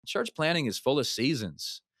Church planting is full of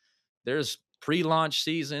seasons. There's pre-launch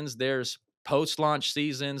seasons, there's post-launch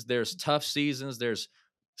seasons, there's tough seasons, there's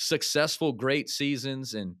successful, great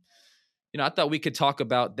seasons. And, I thought we could talk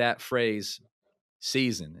about that phrase,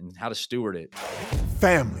 season, and how to steward it.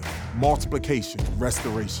 Family, multiplication,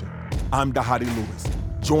 restoration. I'm Dahadi Lewis.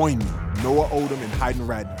 Join me, Noah Oldham and Hayden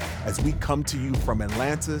Radner, as we come to you from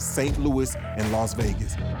Atlanta, St. Louis, and Las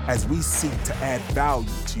Vegas, as we seek to add value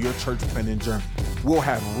to your church planting journey. We'll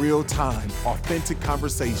have real-time, authentic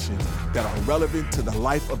conversations that are relevant to the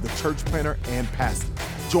life of the church planter and pastor.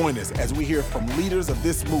 Join us as we hear from leaders of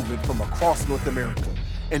this movement from across North America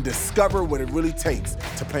and discover what it really takes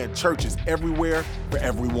to plant churches everywhere for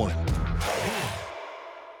everyone.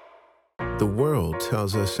 The world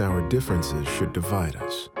tells us our differences should divide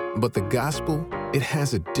us. But the gospel, it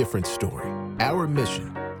has a different story. Our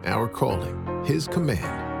mission, our calling, His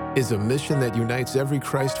command, is a mission that unites every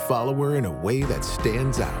Christ follower in a way that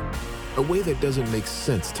stands out, a way that doesn't make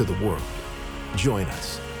sense to the world. Join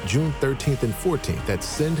us June 13th and 14th at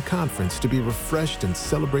Send Conference to be refreshed and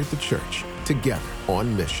celebrate the church together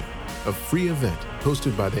on mission. A free event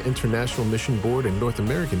hosted by the International Mission Board and North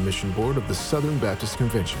American Mission Board of the Southern Baptist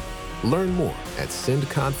Convention. Learn more at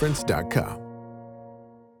sendconference.com.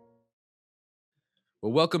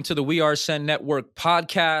 Well, welcome to the We Are Send Network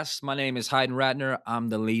podcast. My name is Hayden Radner. I'm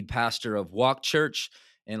the lead pastor of Walk Church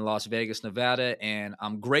in Las Vegas, Nevada, and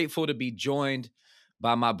I'm grateful to be joined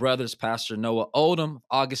by my brothers, Pastor Noah Oldham,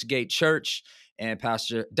 August Gate Church, and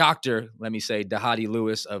Dr. Dahadi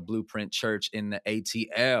Lewis of Blueprint Church in the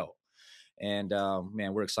ATL. And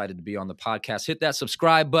man, we're excited to be on the podcast. Hit that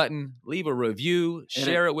subscribe button, leave a review,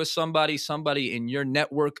 share it with somebody in your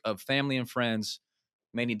network of family and friends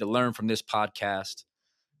may need to learn from this podcast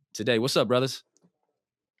today. What's up, brothers?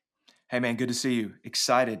 Hey, man, good to see you.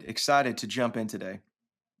 Excited to jump in today.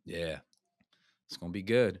 Yeah, it's going to be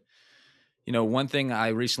good. One thing I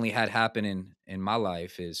recently had happen in my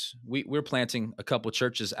life is we're planting a couple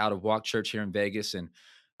churches out of Walk Church here in Vegas, and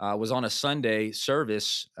was on a Sunday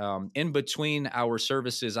service. In between our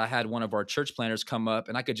services, I had one of our church planners come up,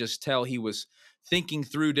 and I could just tell he was thinking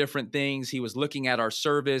through different things. He was looking at our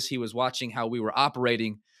service. He was watching how we were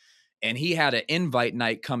operating, and he had an invite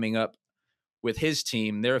night coming up with his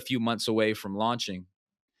team. They're a few months away from launching.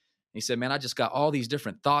 He said, man, I just got all these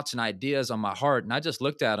different thoughts and ideas on my heart. And I just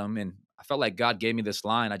looked at him, and I felt like God gave me this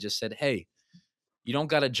line. I just said, hey, you don't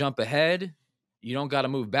got to jump ahead. You don't got to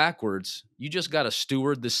move backwards. You just got to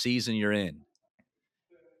steward the season you're in.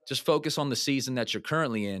 Just focus on the season that you're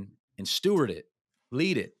currently in and steward it,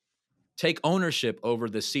 lead it, take ownership over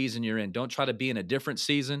the season you're in. Don't try to be in a different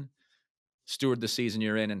season. Steward the season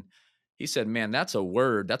you're in. And he said, man, that's a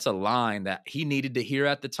word. That's a line that he needed to hear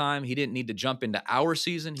at the time. He didn't need to jump into our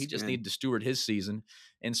season. He just needed to steward his season.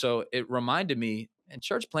 And so it reminded me, and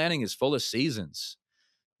church planting is full of seasons.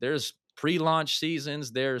 There's pre-launch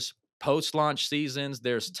seasons. There's post-launch seasons.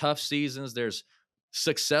 There's tough seasons. There's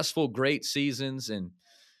successful, great seasons. And,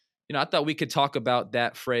 I thought we could talk about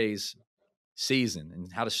that phrase, season,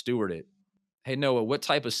 and how to steward it. Hey, Noah, what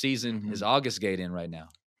type of season is August Gate in right now?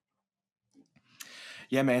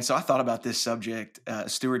 Yeah, man. So I thought about this subject,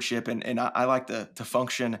 stewardship, and I like to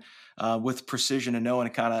function with precision and knowing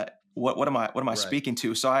kind of what am I speaking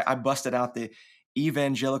to. So I busted out the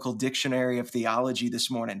Evangelical Dictionary of Theology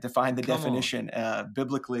this morning to find the definition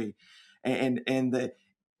biblically, and the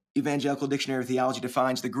Evangelical Dictionary of Theology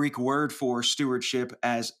defines the Greek word for stewardship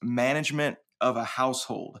as management of a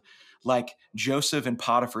household, like Joseph in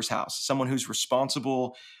Potiphar's house, someone who's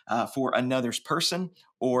responsible for another's person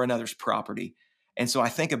or another's property. And so I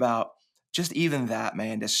think about just even that,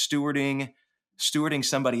 man, to stewarding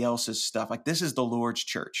somebody else's stuff. Like, this is the Lord's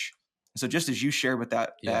church. So just as you shared with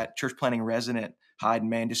that church planting resident, Hayden,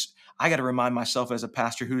 man, just I got to remind myself as a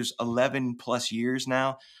pastor who's 11 plus years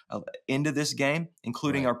now into this game,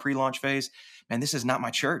 including our pre-launch phase, man, this is not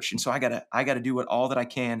my church. And so I got to do all that I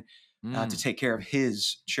can to take care of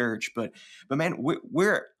His church. But man,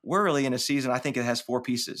 we're really in a season. I think it has four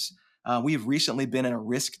pieces. We've recently been in a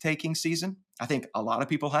risk-taking season. I think a lot of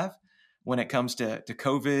people have when it comes to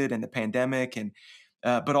COVID and the pandemic.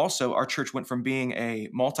 But also our church went from being a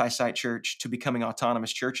multi-site church to becoming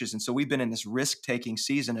autonomous churches. And so we've been in this risk-taking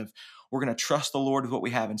season of we're going to trust the Lord with what we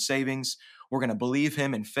have in savings. We're going to believe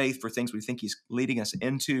Him in faith for things we think He's leading us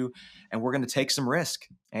into. And we're going to take some risk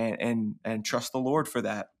and trust the Lord for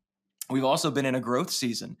that. We've also been in a growth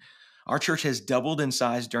season. Our church has doubled in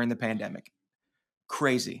size during the pandemic.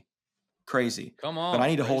 Crazy. Come on. But I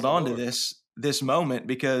need to hold on to this moment,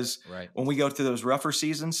 because when we go through those rougher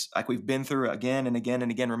seasons, like we've been through again and again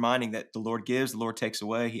and again, reminding that the Lord gives, the Lord takes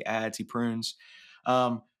away, He adds, He prunes.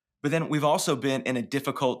 But then we've also been in a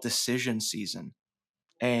difficult decision season.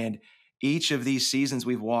 And each of these seasons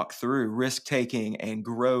we've walked through, risk taking and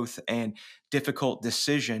growth and difficult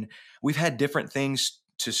decision, we've had different things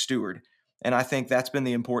to steward. And I think that's been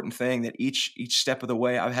the important thing, that each step of the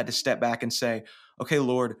way I've had to step back and say, okay,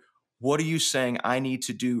 Lord, what are you saying I need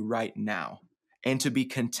to do right now? And to be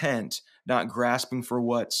content, not grasping for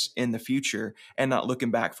what's in the future and not looking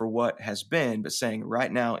back for what has been, but saying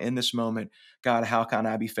right now in this moment, God, how can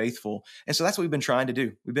I be faithful? And so that's what we've been trying to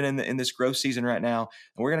do. We've been in this growth season right now,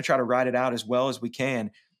 and we're going to try to ride it out as well as we can.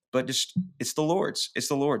 But just it's the Lord's,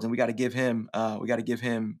 and we got to give him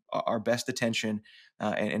our best attention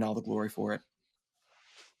and all the glory for it.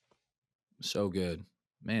 So good,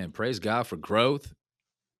 man. Praise God for growth,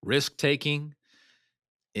 risk taking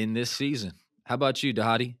in this season. How about you,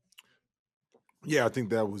 Dhati? Yeah, I think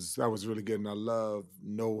that was really good, and I love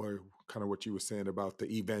Noah, kind of what you were saying about the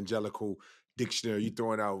evangelical dictionary. You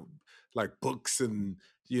throwing out like books and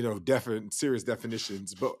serious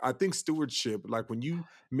definitions, but I think stewardship, like when you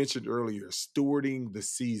mentioned earlier, stewarding the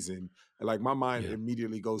season, like my mind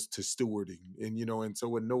immediately goes to stewarding, and so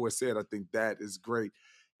what Noah said, I think that is great.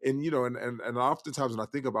 And and oftentimes when I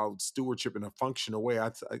think about stewardship in a functional way,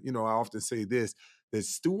 I often say this, that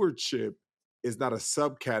stewardship is not a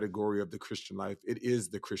subcategory of the Christian life. It is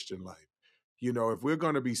the Christian life. If we're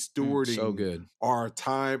going to be So stewarding good. our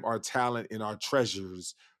time, our talent, and our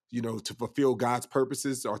treasures, to fulfill God's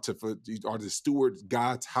purposes or to steward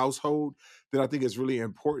God's household, then I think it's really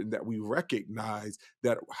important that we recognize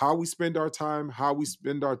that how we spend our time, how we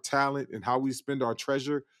spend our talent, and how we spend our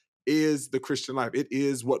treasure is the Christian life. It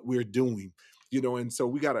is what we're doing. And so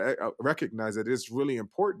we got to recognize that it's really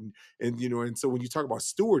important. And so when you talk about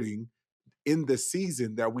stewarding, in the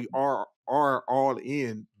season that we are all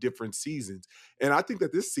in different seasons. And I think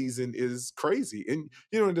that this season is crazy. And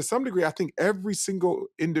to some degree, I think every single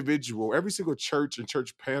individual, every single church and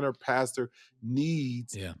church planner, pastor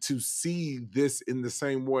needs to see this in the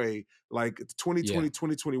same way. Like 2020,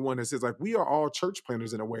 2021, it says like we are all church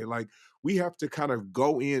planners in a way. Like we have to kind of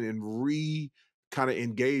go in and kind of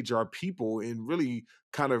engage our people and really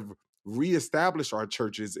kind of reestablish our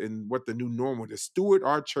churches and what the new normal to steward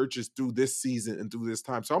our churches through this season and through this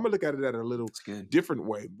time. So I'm gonna look at it at a little different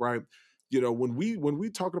way, right? When we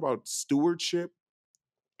talk about stewardship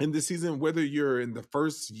in this season, whether you're in the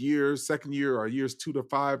first year, second year, or years 2 to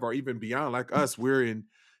 5, or even beyond, like us, we're in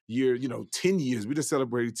year 10 years. We just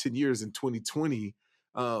celebrated 10 years in 2020.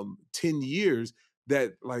 10 years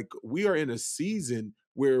that like we are in a season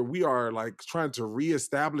where we are like trying to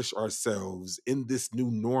reestablish ourselves in this new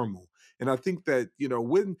normal. And I think that,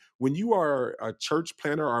 when you are a church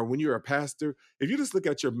planner or when you're a pastor, if you just look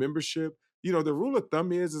at your membership, the rule of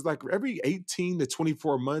thumb is like every 18 to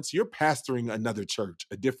 24 months, you're pastoring another church,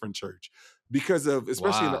 a different church, because of,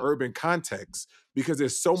 especially in the urban context, because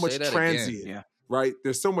there's so much transient, right?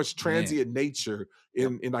 There's so much transient nature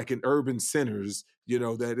in urban centers,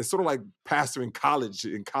 that it's sort of like pastoring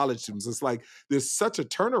in college students. It's like there's such a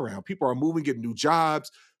turnaround. People are moving, getting new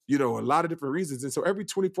jobs, a lot of different reasons. And so every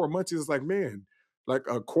 24 months, it's like, man, like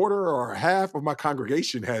a quarter or half of my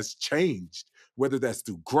congregation has changed, whether that's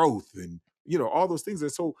through growth and all those things.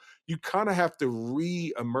 And so you kind of have to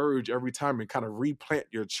re-emerge every time and kind of replant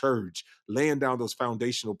your church, laying down those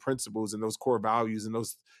foundational principles and those core values and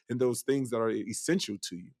those things that are essential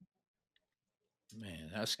to you.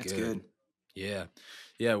 Man, that's good. Yeah.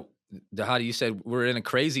 Dhati, you said we're in a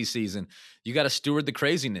crazy season. You got to steward the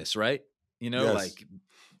craziness, right? It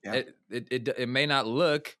may not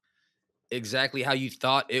look exactly how you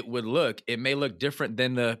thought it would look. It may look different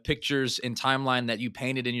than the pictures and timeline that you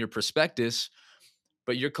painted in your prospectus,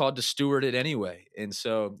 but you're called to steward it anyway. And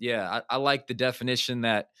so, I like the definition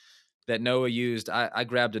that Noah used. I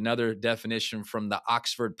grabbed another definition from the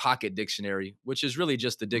Oxford Pocket Dictionary, which is really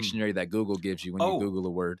just the dictionary that Google gives you when you Google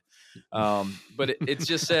a word. But it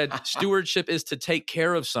just said stewardship is to take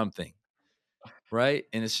care of something, right?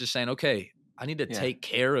 And it's just saying, okay, I need to take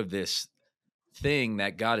care of this thing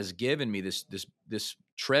that God has given me, this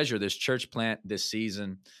treasure, this church plant, this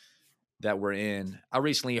season that we're in. I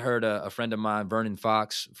recently heard a friend of mine, Vernon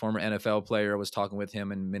Fox, former NFL player, I was talking with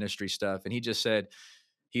him in ministry stuff, and he just said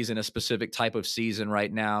he's in a specific type of season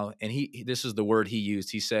right now. And this is the word he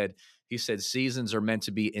used. He said seasons are meant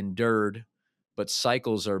to be endured, but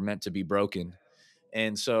cycles are meant to be broken.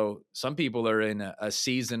 And so some people are in a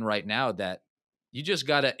season right now that you just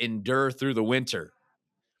got to endure through the winter.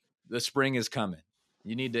 The spring is coming.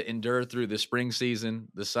 You need to endure through the spring season.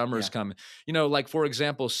 The summer is coming. Like, for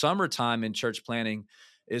example, summertime in church planning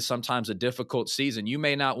is sometimes a difficult season. You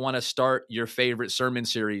may not want to start your favorite sermon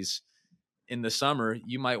series in the summer,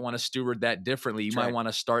 you might want to steward that differently. You That's might right. want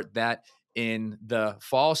to start that in the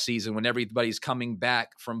fall season when everybody's coming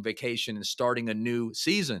back from vacation and starting a new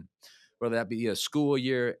season, whether that be a school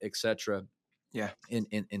year, etc. Yeah. In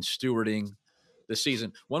stewarding the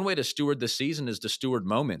season. One way to steward the season is to steward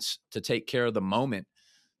moments, to take care of the moment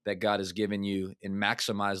that God has given you and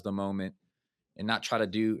maximize the moment, and not try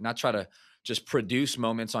to just produce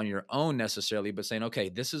moments on your own necessarily, but saying, okay,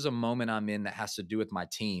 this is a moment I'm in that has to do with my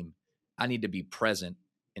team. I need to be present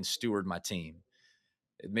and steward my team.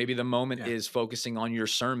 Maybe the moment is focusing on your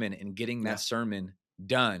sermon and getting that sermon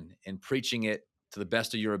done and preaching it to the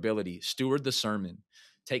best of your ability. Steward the sermon,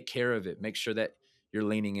 take care of it, make sure that you're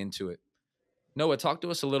leaning into it. Noah, talk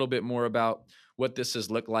to us a little bit more about what this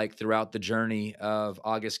has looked like throughout the journey of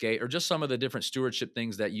August Gate, or just some of the different stewardship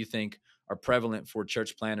things that you think are prevalent for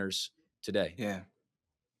church planners today. Yeah.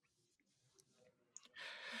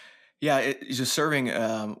 Yeah, it's just serving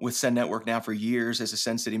with Send Network now for years as a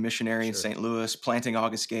Send City missionary in St. Louis, planting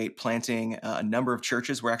August Gate, planting a number of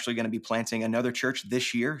churches. We're actually going to be planting another church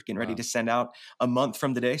this year, getting ready to send out a month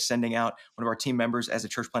from today, sending out one of our team members as a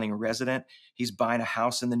church planting resident. He's buying a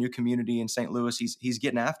house in the new community in St. Louis. He's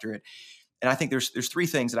getting after it. And I think there's three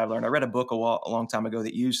things that I've learned. I read a book a long time ago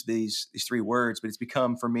that used these three words, but it's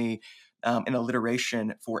become for me an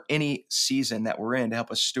alliteration for any season that we're in to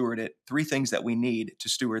help us steward it. Three things that we need to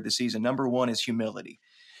steward the season. Number one is humility.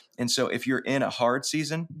 And so if you're in a hard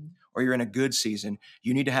season or you're in a good season,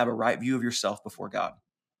 you need to have a right view of yourself before God.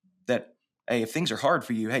 That, hey, if things are hard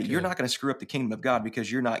for you, hey, you're not going to screw up the kingdom of God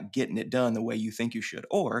because you're not getting it done the way you think you should.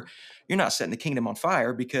 Or you're not setting the kingdom on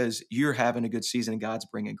fire because you're having a good season and God's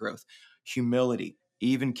bringing growth. Humility,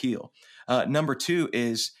 even keel. Number two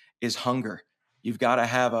is hunger. You've got to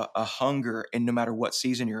have a hunger in no matter what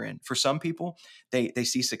season you're in. For some people, they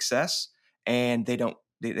see success and they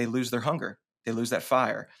lose their hunger. They lose that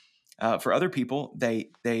fire. For other people,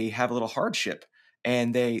 they have a little hardship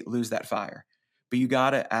and they lose that fire. But you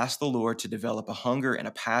got to ask the Lord to develop a hunger and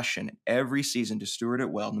a passion every season to steward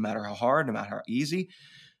it well, no matter how hard, no matter how easy.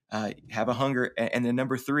 Have a hunger. And then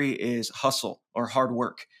number three is hustle or hard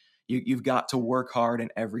work. You've got to work hard in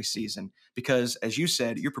every season because, as you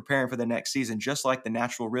said, you're preparing for the next season, just like the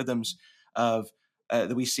natural rhythms of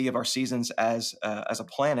that we see of our seasons as a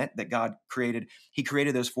planet that God created. He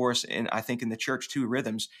created those for us, and I think in the church too,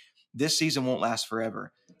 rhythms. This season won't last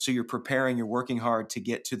forever, so you're preparing, you're working hard to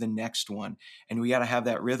get to the next one, and we got to have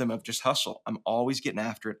that rhythm of just hustle. I'm always getting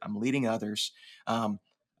after it. I'm leading others. I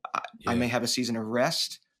may have a season of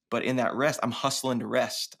rest, but in that rest, I'm hustling to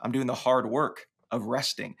rest. I'm doing the hard work of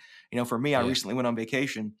resting. For me, I recently went on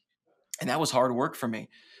vacation and that was hard work for me.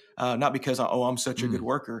 Not because, I'm such a good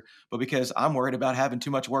worker, but because I'm worried about having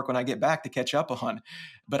too much work when I get back to catch up on.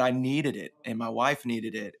 But I needed it, and my wife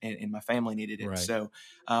needed it, and my family needed it. Right. So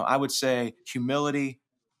I would say humility,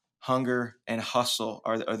 hunger, and hustle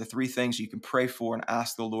are the three things you can pray for and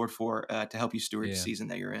ask the Lord for to help you steward the season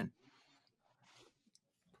that you're in.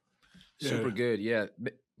 Super good. Yeah.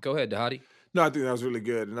 Go ahead, Dhati. No, I think that was really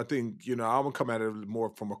good. And I think, I'm going to come at it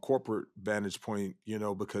more from a corporate vantage point,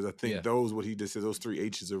 because I think what he just said, those three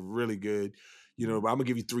H's are really good. But I'm going to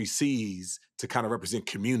give you three C's to kind of represent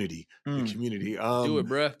community. The community. Do it,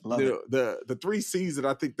 bruh. The three C's that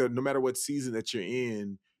I think that no matter what season that you're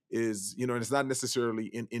in is, and it's not necessarily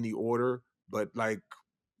in any order, but like,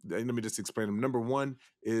 let me just explain them. Number one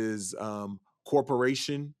is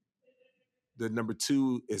corporation. The number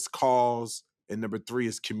two is cause. And number three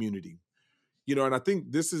is community. And I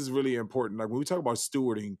think this is really important. Like when we talk about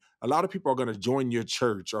stewarding, a lot of people are going to join your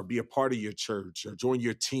church or be a part of your church or join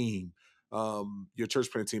your team, your church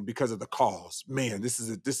planting team because of the cause. Man, this is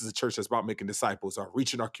a church that's about making disciples or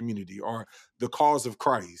reaching our community or the cause of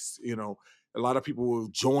Christ. A lot of people will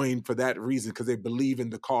join for that reason because they believe in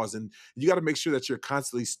the cause. And you got to make sure that you're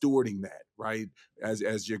constantly stewarding that, right?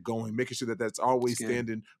 As you're going, making sure that that's always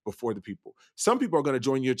standing before the people. Some people are going to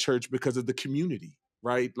join your church because of the community.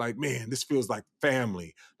 Right? Like, man, this feels like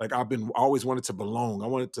family. Like always wanted to belong. I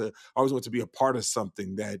always wanted to be a part of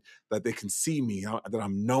something that they can see me, that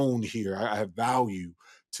I'm known here. I have value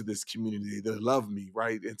to this community. They love me,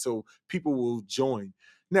 right? And so people will join.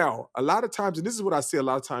 Now, a lot of times, and this is what I see a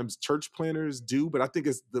lot of times church planners do, but I think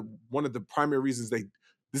it's one of the primary reasons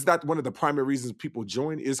this is not one of the primary reasons people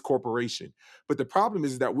join is corporation. But the problem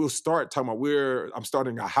is that we'll start talking about I'm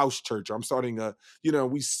starting a house church, or I'm starting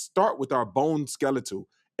we start with our bone skeletal.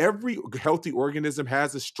 Every healthy organism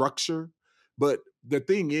has a structure, but the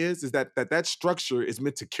thing is that structure is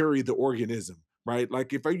meant to carry the organism, right?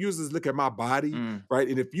 Like if I look at my body, right?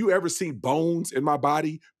 And if you ever see bones in my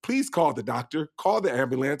body, please call the doctor, call the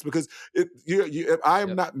ambulance, because I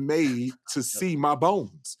am not made to see my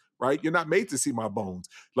bones. right? You're not made to see my bones.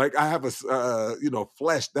 Like I have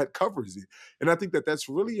flesh that covers it. And I think that that's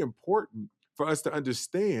really important for us to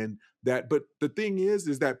understand that. But the thing is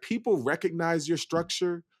that people recognize your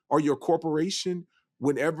structure or your corporation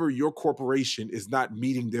whenever your corporation is not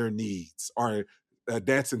meeting their needs or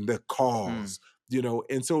advancing the cause.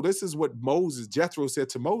 And so this is what Jethro said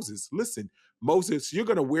to Moses. Listen, Moses, you're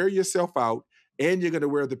going to wear yourself out and you're going to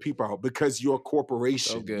wear the people out because your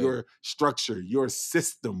corporation, your structure, your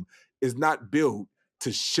system is not built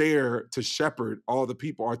to shepherd all the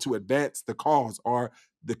people or to advance the cause or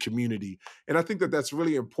the community. And I think that that's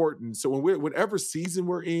really important. So whatever season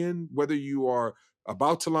we're in, whether you are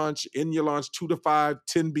about to launch, in your launch, 2 to 5,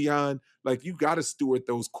 10 beyond, like you got to steward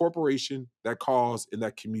those corporation, that cause, and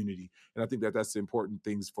that community. And I think that that's the important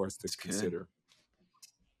things for us to consider.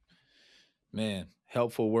 Man,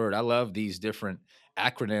 helpful word. I love these different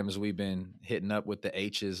acronyms we've been hitting up with the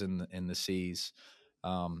H's and the C's.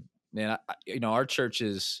 Man, our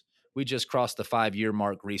churches, we just crossed the 5-year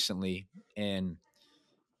mark recently, and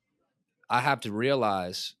I have to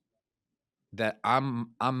realize that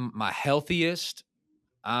I'm my healthiest,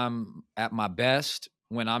 I'm at my best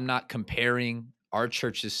when I'm not comparing our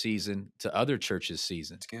church's season to other churches'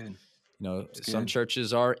 season. That's good. Some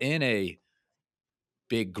churches are in a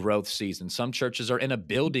big growth season. Some churches are in a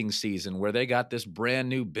building season where they got this brand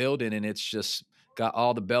new building and it's just got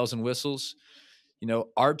all the bells and whistles.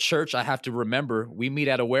 Our church, I have to remember, we meet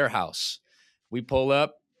at a warehouse. We pull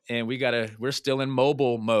up and we're still in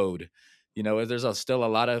mobile mode. There's still a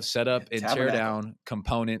lot of setup and tear down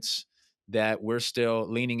components that we're still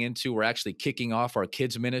leaning into. We're actually kicking off our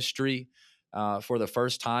kids ministry for the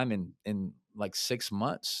first time in like 6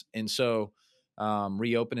 months. And so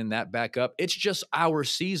reopening that back up, it's just our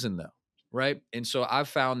season though. Right. And so I've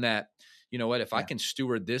found that, if I can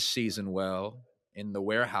steward this season well, in the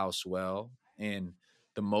warehouse well, and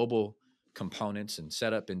the mobile components and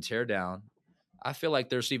setup and tear down, I feel like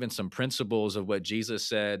there's even some principles of what Jesus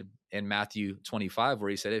said in Matthew 25,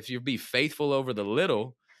 where he said, if you be faithful over the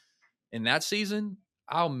little in that season,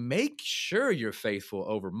 I'll make sure you're faithful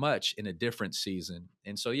over much in a different season.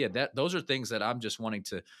 And so, those are things that I'm just wanting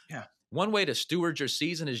to, one way to steward your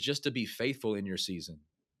season is just to be faithful in your season.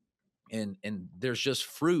 And there's just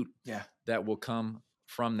fruit that will come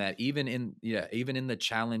from that. Even in the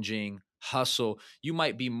challenging hustle, you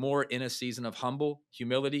might be more in a season of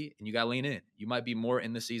humility, and you got to lean in. You might be more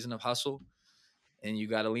in the season of hustle, and you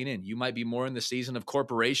got to lean in. You might be more in the season of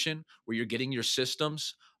corporation, where you're getting your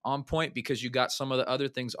systems on point because you got some of the other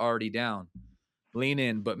things already down. Lean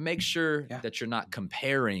in, but make sure that you're not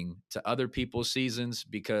comparing to other people's seasons,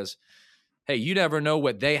 because hey, you never know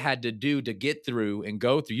what they had to do to get through and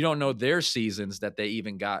go through. You don't know their seasons that they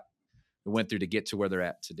even went through to get to where they're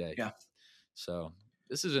at today. Yeah. So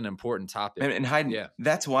this is an important topic. And Hayden,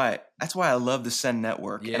 that's why I love the Send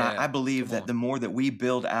Network. Yeah. And I believe that the more that we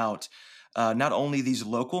build out not only these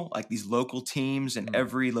local teams in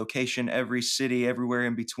every location, every city, everywhere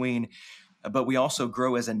in between, but we also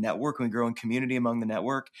grow as a network, and we grow in community among the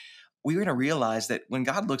network. We're going to realize that when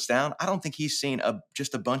God looks down, I don't think he's seeing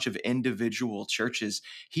just a bunch of individual churches.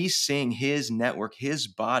 He's seeing his network, his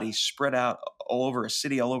body spread out all over a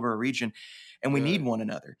city, all over a region, and we need one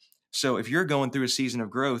another. So if you're going through a season of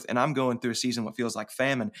growth and I'm going through a season what feels like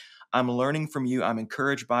famine, I'm learning from you. I'm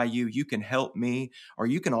encouraged by you. You can help me, or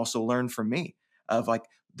you can also learn from me of like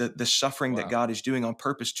the suffering that God is doing on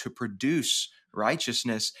purpose to produce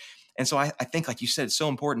righteousness. And so I think, like you said, it's so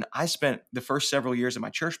important. I spent the first several years of my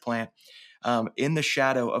church plant in the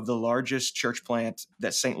shadow of the largest church plant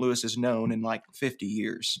that St. Louis has known in like 50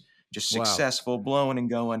 years, just successful, blowing and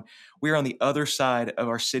going. We're on the other side of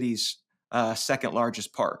our city's second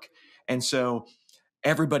largest park. And so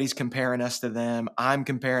everybody's comparing us to them. I'm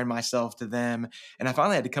comparing myself to them. And I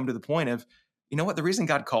finally had to come to the point of, you know what, the reason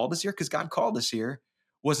God called us here, because God called us here,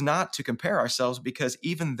 was not to compare ourselves, because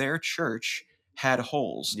even their church had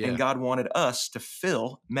holes, and God wanted us to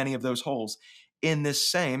fill many of those holes in this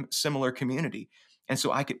same similar community. And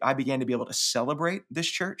so I began to be able to celebrate this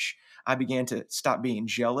church. I began to stop being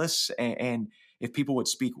jealous. And if people would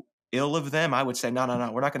speak ill of them, I would say, no,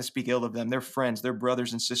 we're not going to speak ill of them. They're friends, they're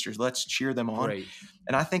brothers and sisters. Let's cheer them on. Great.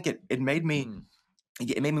 And I think it made me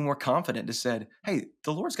more confident to say, hey,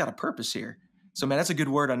 the Lord's got a purpose here. So man, that's a good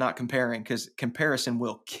word on not comparing, because comparison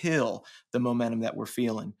will kill the momentum that we're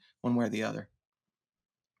feeling one way or the other.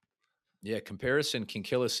 Yeah, comparison can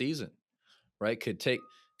kill a season, right? Could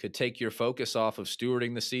take your focus off of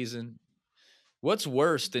stewarding the season. What's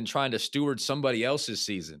worse than trying to steward somebody else's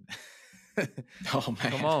season? Oh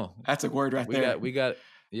man, come on, that's a word right there.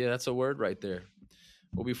 That's a word right there.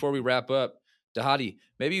 Well, before we wrap up, Dhati,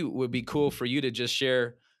 maybe it would be cool for you to just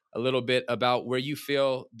share a little bit about where you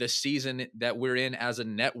feel the season that we're in as a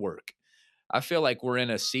network. I feel like we're in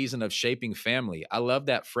a season of shaping family. I love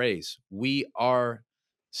that phrase. We are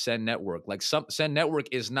Send Network. Like Send Network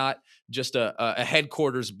is not just a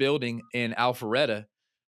headquarters building in Alpharetta.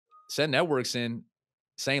 Send Network's in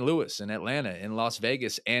St. Louis and Atlanta and Las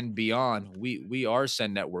Vegas and beyond. We are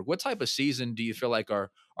Send Network. What type of season do you feel like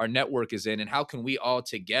our network is in, and how can we all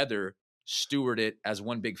together steward it as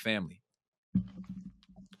one big family?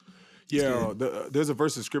 Yeah, there's a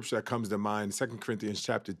verse of scripture that comes to mind, 2 Corinthians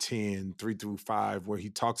chapter 10, 3-5, where he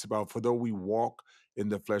talks about, for though we walk in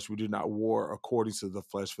the flesh, we do not war according to the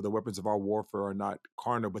flesh, for the weapons of our warfare are not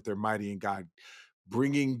carnal, but they're mighty in God,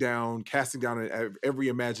 casting down every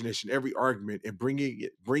imagination, every argument, and bringing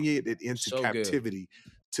it into captivity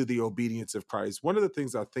to the obedience of Christ. One of the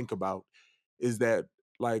things I think about is that,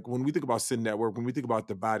 like, when we think about Send Network, when we think about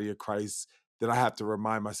the body of Christ, that I have to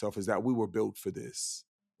remind myself is that we were built for this.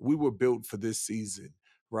 We were built for this season,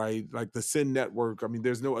 right? Like the Send Network, I mean,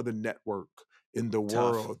 there's no other network in the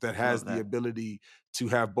world that has the ability to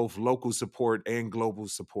have both local support and global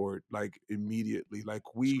support, like immediately. Like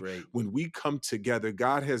when we come together,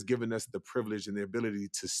 God has given us the privilege and the ability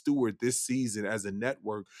to steward this season as a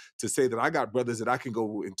network, to say that I got brothers that I can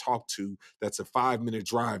go and talk to that's a 5-minute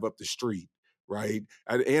drive up the street. Right.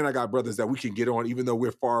 And I got brothers that we can get on, even though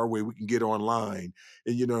we're far away, we can get online.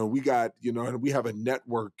 And, we got, and we have a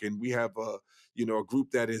network, and we have a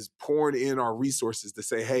group that is pouring in our resources to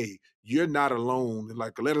say, hey, you're not alone. And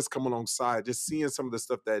like, let us come alongside. Just seeing some of the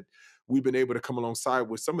stuff that we've been able to come alongside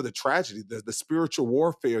with, some of the tragedy, the spiritual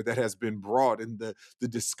warfare that has been brought, and the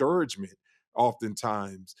discouragement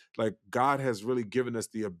oftentimes. Like, God has really given us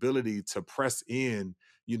the ability to press in,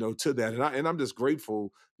 to that. And I'm just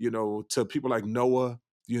grateful, to people like Noah,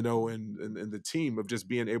 and the team, of just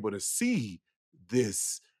being able to see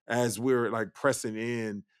this as we're like pressing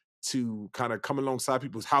in to kind of come alongside.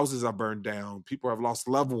 People's houses are burned down. People have lost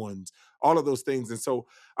loved ones, all of those things. And so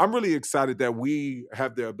I'm really excited that we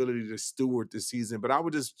have the ability to steward this season. But I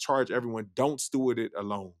would just charge everyone, don't steward it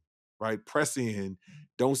alone, right? Press in,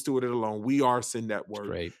 don't steward it alone. We are Send Network.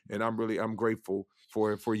 Great. And I'm grateful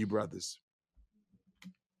for you brothers.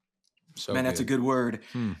 So man, that's a good word.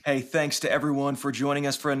 Hey, thanks to everyone for joining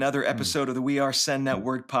us for another episode of the We Are Send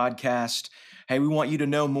Network podcast. Hey, we want you to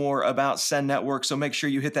know more about Send Network, so make sure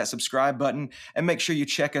you hit that subscribe button and make sure you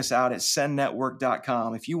check us out at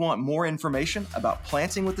sendnetwork.com. If you want more information about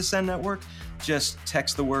planting with the Send Network, just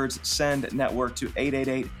text the words Send Network to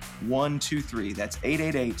 888-123. That's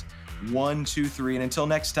 888-123. And until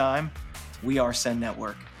next time, we are Send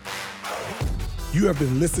Network. You have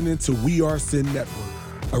been listening to We Are Send Network,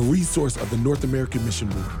 a resource of the North American Mission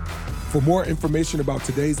Board. For more information about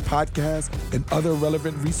today's podcast and other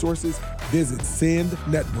relevant resources, visit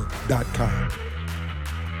sendnetwork.com.